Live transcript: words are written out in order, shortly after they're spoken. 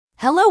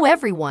Hello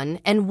everyone,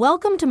 and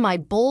welcome to my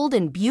Bold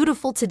and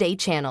Beautiful Today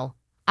channel.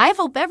 I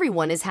hope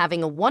everyone is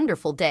having a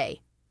wonderful day.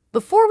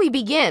 Before we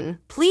begin,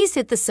 please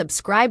hit the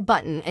subscribe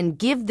button and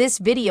give this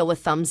video a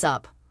thumbs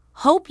up.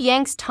 Hope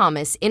yanks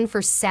Thomas in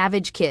for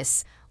savage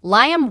kiss.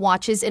 Liam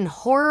watches in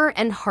horror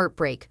and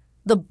heartbreak.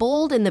 The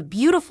bold and the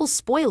beautiful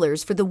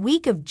spoilers for the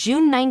week of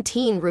June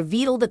 19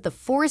 reveal that the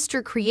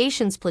Forrester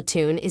Creations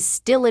platoon is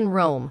still in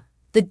Rome.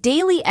 The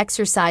daily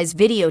exercise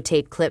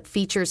videotape clip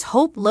features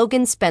Hope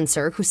Logan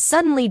Spencer, who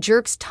suddenly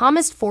jerks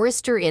Thomas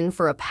Forrester in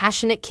for a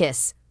passionate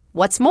kiss.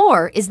 What's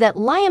more is that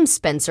Liam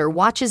Spencer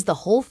watches the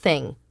whole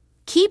thing.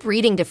 Keep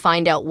reading to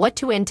find out what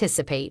to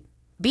anticipate.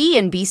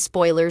 B&B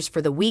spoilers for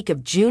the week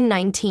of June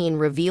 19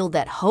 reveal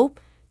that Hope,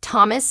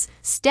 Thomas,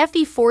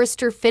 Steffi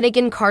Forrester,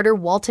 Finnegan Carter,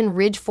 Walton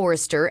Ridge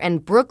Forrester,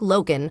 and Brooke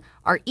Logan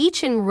are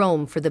each in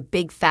Rome for the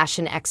big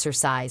fashion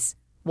exercise.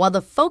 While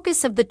the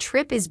focus of the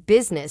trip is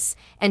business,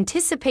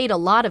 anticipate a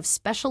lot of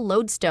special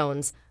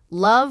lodestones,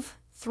 love,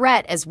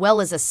 threat, as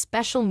well as a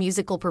special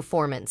musical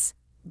performance.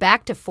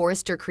 Back to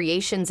Forrester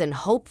Creations and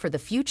hope for the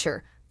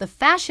future, the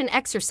fashion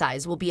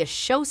exercise will be a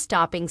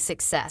show-stopping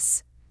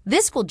success.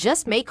 This will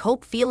just make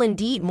Hope feel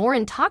indeed more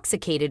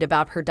intoxicated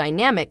about her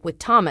dynamic with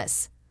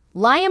Thomas.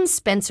 Liam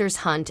Spencer's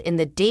hunt in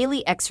the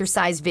daily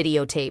exercise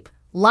videotape.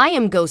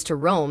 Liam goes to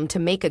Rome to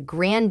make a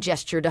grand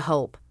gesture to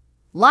Hope.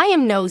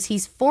 Liam knows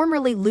he's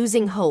formerly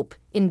losing hope,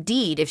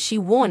 indeed, if she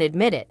won't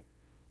admit it.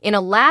 In a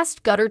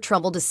last gutter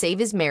trouble to save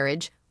his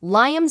marriage,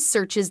 Liam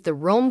searches the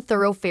Rome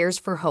thoroughfares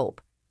for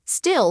Hope.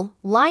 Still,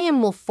 Liam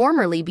will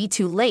formerly be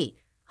too late.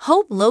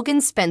 Hope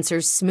Logan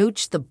Spencer's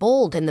smooch. The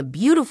bold and the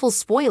beautiful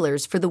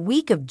spoilers for the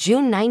week of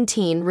June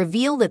 19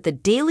 reveal that the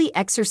daily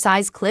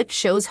exercise clip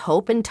shows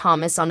Hope and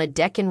Thomas on a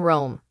deck in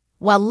Rome.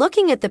 While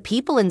looking at the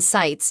people and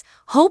sights,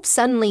 Hope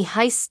suddenly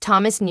heists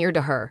Thomas near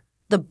to her.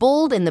 The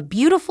bold and the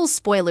beautiful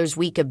spoilers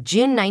week of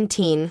June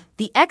 19,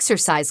 the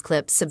exercise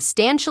clip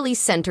substantially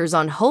centers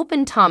on Hope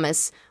and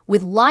Thomas,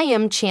 with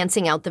Liam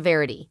chancing out the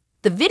verity.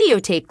 The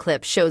videotape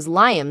clip shows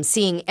Liam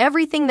seeing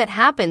everything that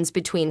happens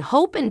between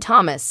Hope and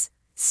Thomas.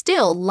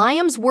 Still,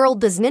 Liam's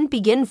world doesn't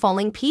begin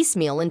falling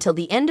piecemeal until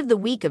the end of the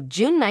week of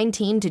June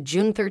 19 to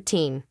June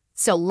 13,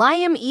 so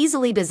Liam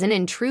easily doesn't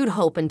intrude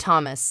Hope and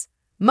Thomas.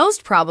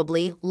 Most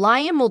probably,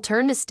 Liam will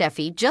turn to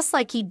Steffi just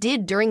like he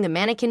did during the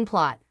mannequin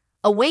plot.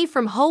 Away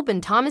from Hope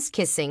and Thomas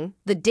kissing,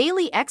 the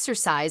daily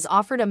exercise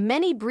offered a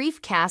many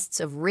brief casts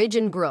of Ridge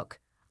and Brooke.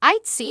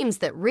 It seems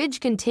that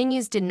Ridge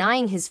continues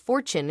denying his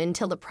fortune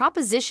until the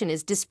proposition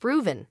is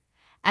disproven.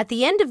 At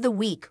the end of the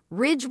week,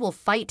 Ridge will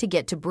fight to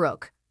get to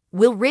Brooke.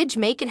 Will Ridge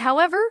make it,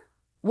 however?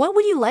 What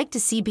would you like to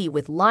see be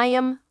with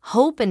Liam,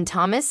 Hope, and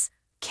Thomas?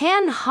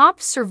 Can Hope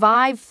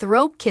survive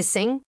throat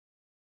kissing?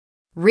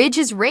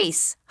 Ridge's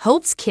race,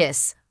 Hope's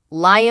kiss,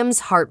 Liam's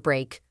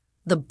heartbreak.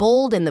 The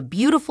bold and the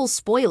beautiful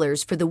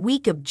spoilers for the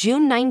week of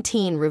June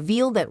 19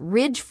 reveal that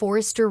Ridge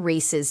Forrester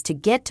races to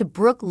get to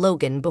Brooke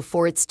Logan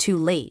before it's too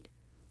late.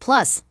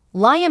 Plus,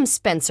 Liam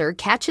Spencer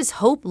catches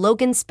Hope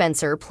Logan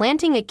Spencer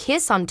planting a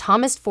kiss on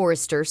Thomas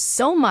Forrester.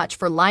 So much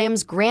for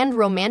Liam's grand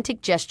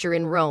romantic gesture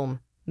in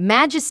Rome.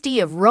 Majesty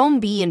of Rome.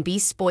 B&B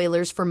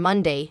spoilers for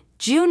Monday,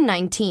 June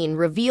 19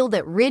 reveal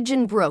that Ridge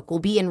and Brooke will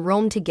be in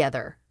Rome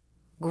together.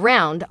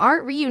 Ground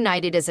aren't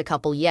reunited as a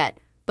couple yet,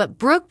 but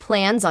Brooke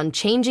plans on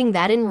changing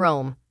that in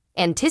Rome.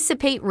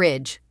 Anticipate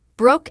Ridge,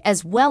 Brooke,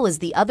 as well as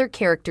the other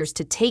characters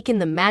to take in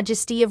the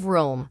majesty of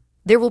Rome.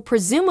 There will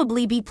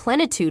presumably be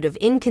plenitude of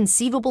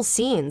inconceivable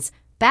scenes,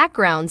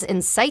 backgrounds,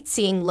 and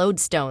sightseeing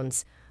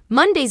lodestones.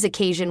 Monday's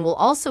occasion will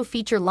also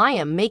feature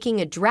Liam making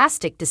a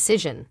drastic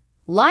decision.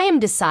 Liam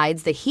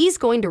decides that he's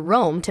going to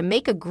Rome to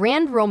make a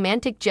grand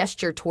romantic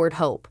gesture toward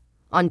Hope.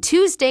 On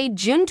Tuesday,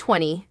 June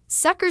 20,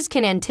 suckers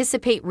can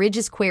anticipate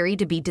Ridge's query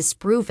to be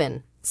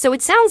disproven. So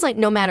it sounds like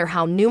no matter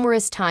how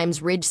numerous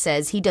times Ridge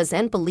says he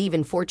doesn't believe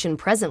in fortune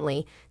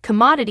presently,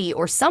 commodity,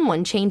 or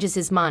someone changes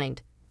his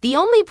mind. The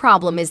only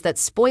problem is that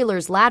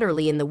spoilers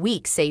laterally in the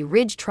week say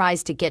Ridge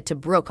tries to get to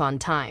Brooke on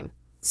time.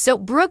 So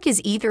Brooke is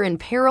either in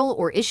peril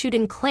or issued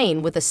in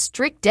claim with a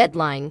strict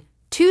deadline.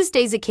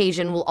 Tuesday's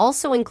occasion will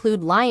also include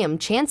Liam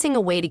chancing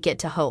a way to get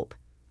to Hope.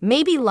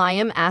 Maybe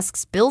Liam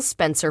asks Bill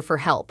Spencer for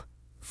help.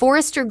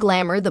 Forrester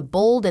glamour. The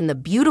bold and the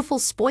beautiful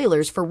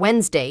spoilers for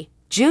Wednesday,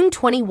 June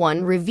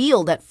 21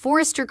 reveal that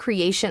Forrester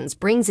Creations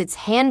brings its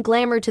hand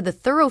glamour to the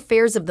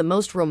thoroughfares of the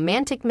most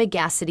romantic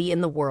megacity in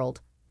the world.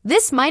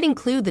 This might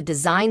include the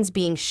designs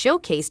being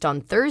showcased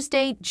on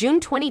Thursday, June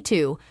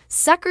 22.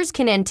 Suckers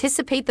can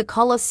anticipate the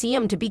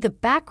Colosseum to be the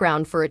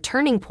background for a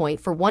turning point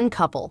for one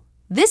couple.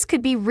 This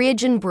could be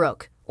Ridge and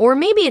Brooke, or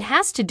maybe it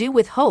has to do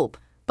with Hope.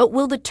 But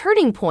will the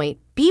turning point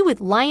be with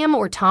Liam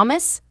or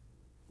Thomas?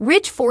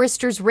 Ridge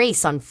Forrester's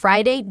race on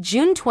Friday,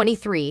 June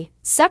 23.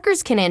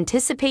 Suckers can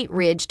anticipate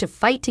Ridge to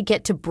fight to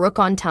get to Brooke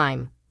on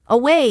time.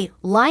 Away,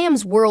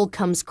 Liam's world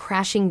comes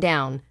crashing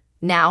down.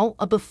 Now,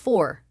 a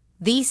before.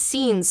 These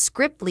scenes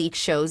script leak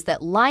shows that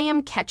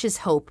Liam catches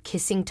Hope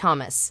kissing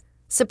Thomas.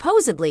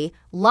 Supposedly,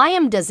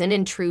 Liam doesn't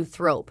intrude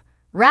thrope.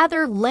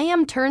 Rather,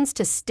 Liam turns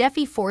to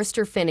Steffi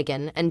Forrester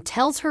Finnegan and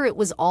tells her it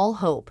was all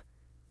Hope.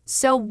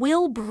 So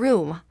will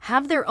Broom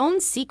have their own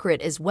secret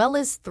as well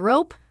as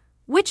Thrope?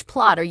 Which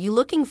plot are you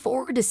looking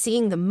forward to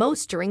seeing the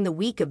most during the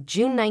week of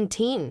June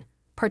 19?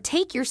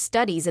 Partake your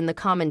studies in the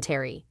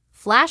commentary.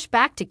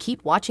 Flashback to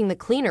Keep Watching the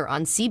Cleaner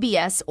on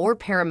CBS or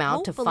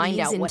Paramount to find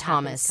out what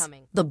Thomas.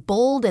 The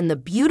bold and the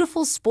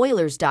beautiful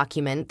spoilers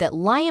document that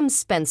Liam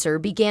Spencer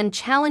began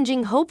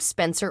challenging Hope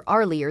Spencer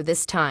earlier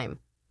this time.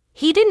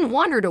 He didn't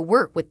want her to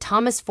work with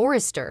Thomas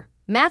Forrester,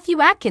 Matthew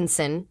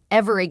Atkinson,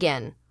 ever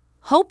again.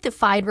 Hope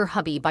defied her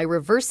hubby by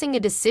reversing a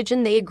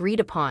decision they agreed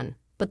upon,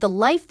 but the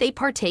life they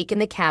partake in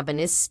the cabin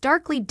is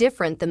starkly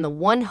different than the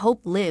one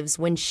Hope lives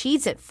when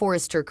she's at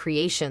Forrester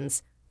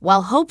Creations.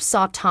 While Hope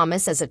saw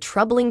Thomas as a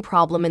troubling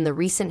problem in the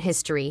recent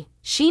history,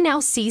 she now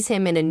sees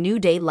him in a new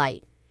day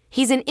light.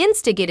 He's an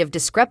instigative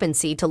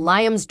discrepancy to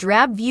Liam's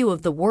drab view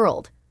of the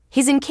world.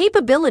 His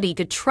incapability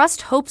to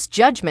trust Hope's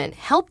judgment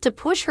helped to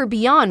push her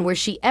beyond where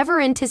she ever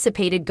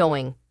anticipated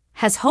going.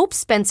 Has Hope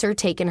Spencer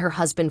taken her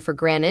husband for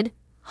granted?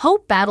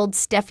 Hope battled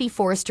Steffi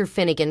Forrester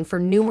Finnegan for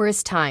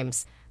numerous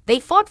times. They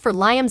fought for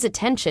Liam's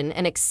attention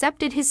and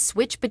accepted his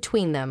switch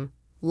between them.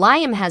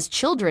 Liam has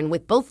children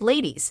with both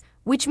ladies,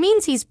 which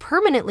means he's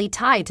permanently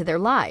tied to their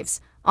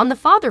lives. On the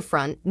father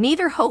front,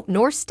 neither Hope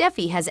nor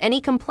Steffi has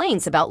any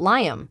complaints about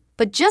Liam.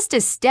 But just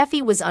as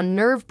Steffi was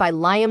unnerved by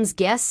Liam's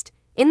guest,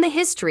 in the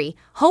history,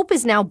 Hope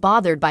is now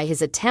bothered by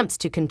his attempts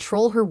to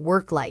control her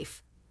work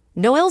life.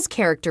 Noelle's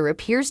character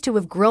appears to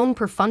have grown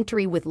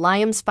perfunctory with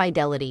Liam's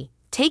fidelity.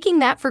 Taking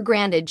that for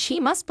granted, she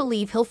must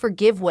believe he'll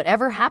forgive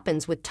whatever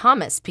happens with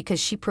Thomas because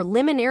she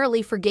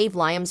preliminarily forgave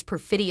Liam's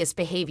perfidious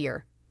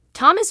behavior.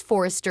 Thomas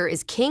Forrester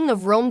is king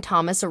of Rome.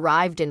 Thomas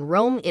arrived in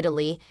Rome,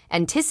 Italy,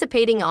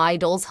 anticipating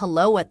Idol's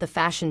hello at the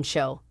fashion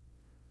show.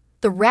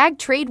 The rag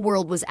trade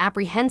world was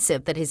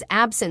apprehensive that his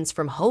absence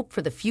from Hope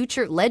for the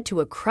future led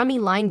to a crummy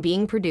line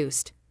being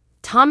produced.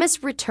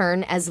 Thomas'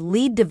 return as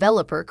lead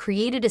developer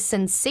created a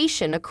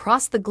sensation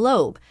across the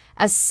globe,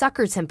 as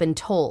suckers have been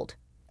told.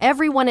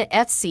 Everyone at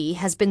FC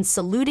has been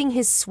saluting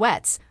his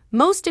sweats,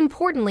 most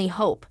importantly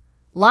Hope.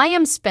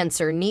 Liam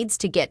Spencer needs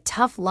to get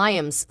tough.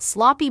 Liam's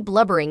sloppy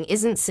blubbering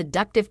isn't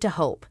seductive to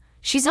Hope.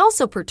 She's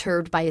also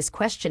perturbed by his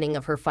questioning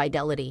of her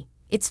fidelity.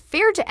 It's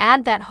fair to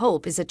add that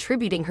Hope is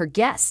attributing her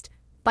guest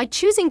by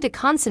choosing to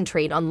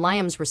concentrate on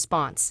Liam's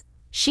response.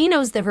 She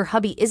knows that her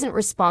hubby isn't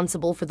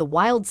responsible for the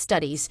wild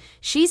studies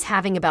she's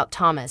having about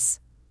Thomas.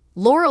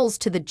 Laurels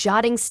to the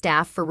jotting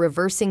staff for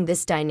reversing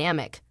this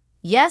dynamic.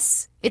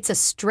 Yes, it's a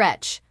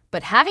stretch,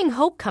 but having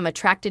Hope come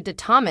attracted to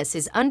Thomas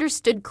is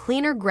understood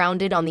cleaner,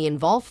 grounded on the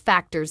involved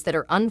factors that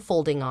are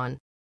unfolding on.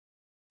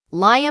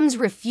 Liam's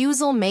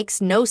refusal makes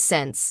no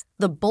sense.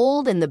 The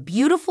bold and the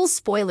beautiful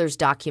spoilers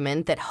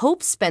document that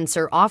Hope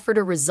Spencer offered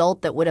a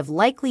result that would have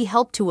likely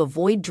helped to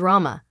avoid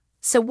drama.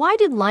 So why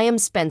did Liam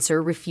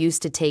Spencer refuse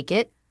to take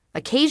it?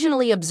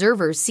 Occasionally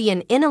observers see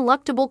an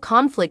ineluctable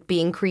conflict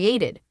being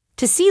created.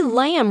 To see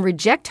Liam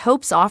reject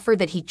Hope's offer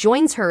that he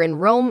joins her in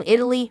Rome,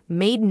 Italy,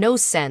 made no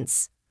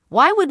sense.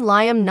 Why would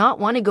Liam not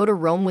want to go to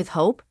Rome with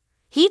Hope?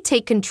 He'd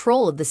take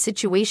control of the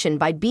situation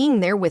by being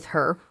there with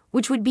her,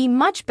 which would be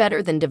much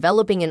better than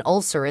developing an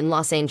ulcer in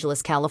Los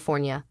Angeles,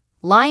 California.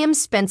 Liam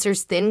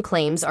Spencer's thin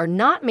claims are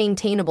not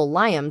maintainable.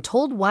 Liam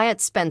told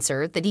Wyatt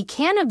Spencer that he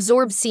can't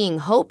absorb seeing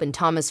Hope and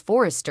Thomas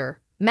Forrester,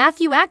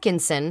 Matthew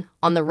Atkinson,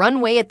 on the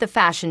runway at the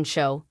fashion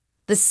show.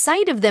 The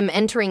sight of them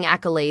entering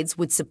accolades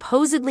would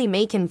supposedly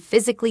make him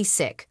physically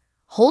sick.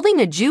 Holding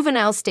a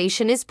juvenile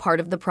station is part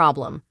of the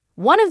problem.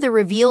 One of the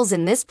reveals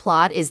in this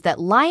plot is that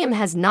Liam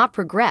has not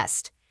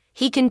progressed.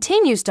 He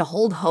continues to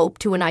hold Hope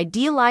to an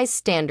idealized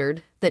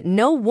standard that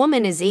no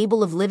woman is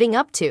able of living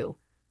up to.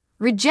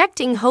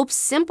 Rejecting Hope's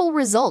simple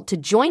result to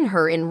join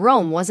her in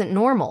Rome wasn't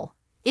normal.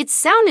 It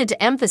sounded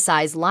to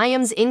emphasize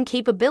Liam's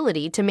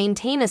incapability to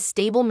maintain a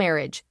stable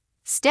marriage.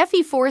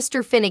 Steffi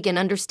Forrester Finnegan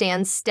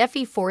understands.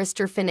 Steffi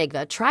Forrester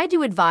Finnegan tried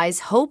to advise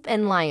Hope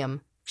and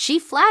Liam. She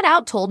flat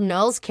out told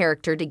Noelle's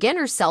character to get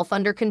herself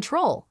under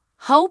control.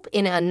 Hope,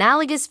 in an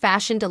analogous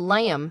fashion to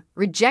Liam,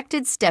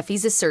 rejected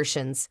Steffi's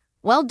assertions.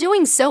 While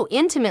doing so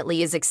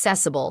intimately is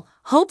accessible,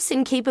 Hope's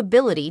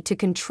incapability to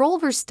control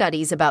her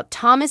studies about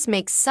Thomas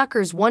makes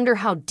suckers wonder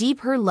how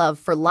deep her love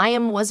for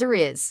Liam was or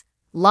is.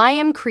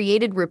 Liam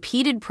created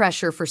repeated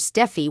pressure for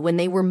Steffi when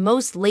they were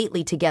most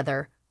lately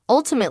together.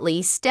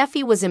 Ultimately,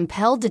 Steffi was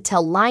impelled to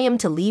tell Liam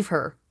to leave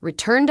her,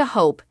 return to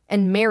Hope,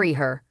 and marry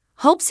her.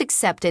 Hope's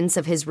acceptance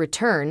of his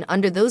return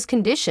under those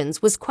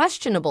conditions was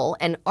questionable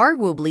and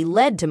arguably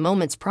led to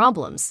Moment's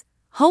problems.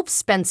 Hope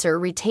Spencer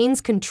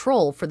retains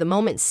control for the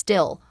moment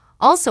still.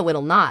 Also,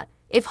 it'll not,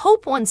 if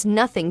Hope wants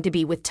nothing to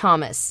be with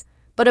Thomas.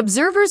 But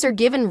observers are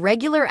given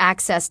regular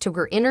access to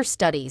her inner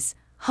studies.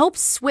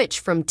 Hope's switch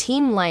from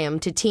Team Liam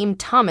to Team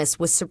Thomas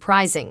was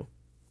surprising.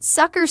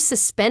 Suckers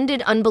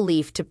suspended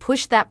unbelief to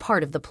push that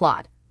part of the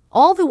plot.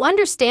 All who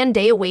understand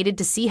Day awaited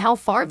to see how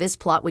far this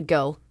plot would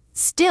go.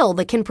 Still,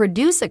 that can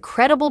produce a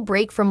credible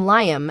break from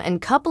Liam and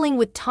coupling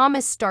with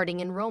Thomas starting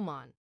in Roman.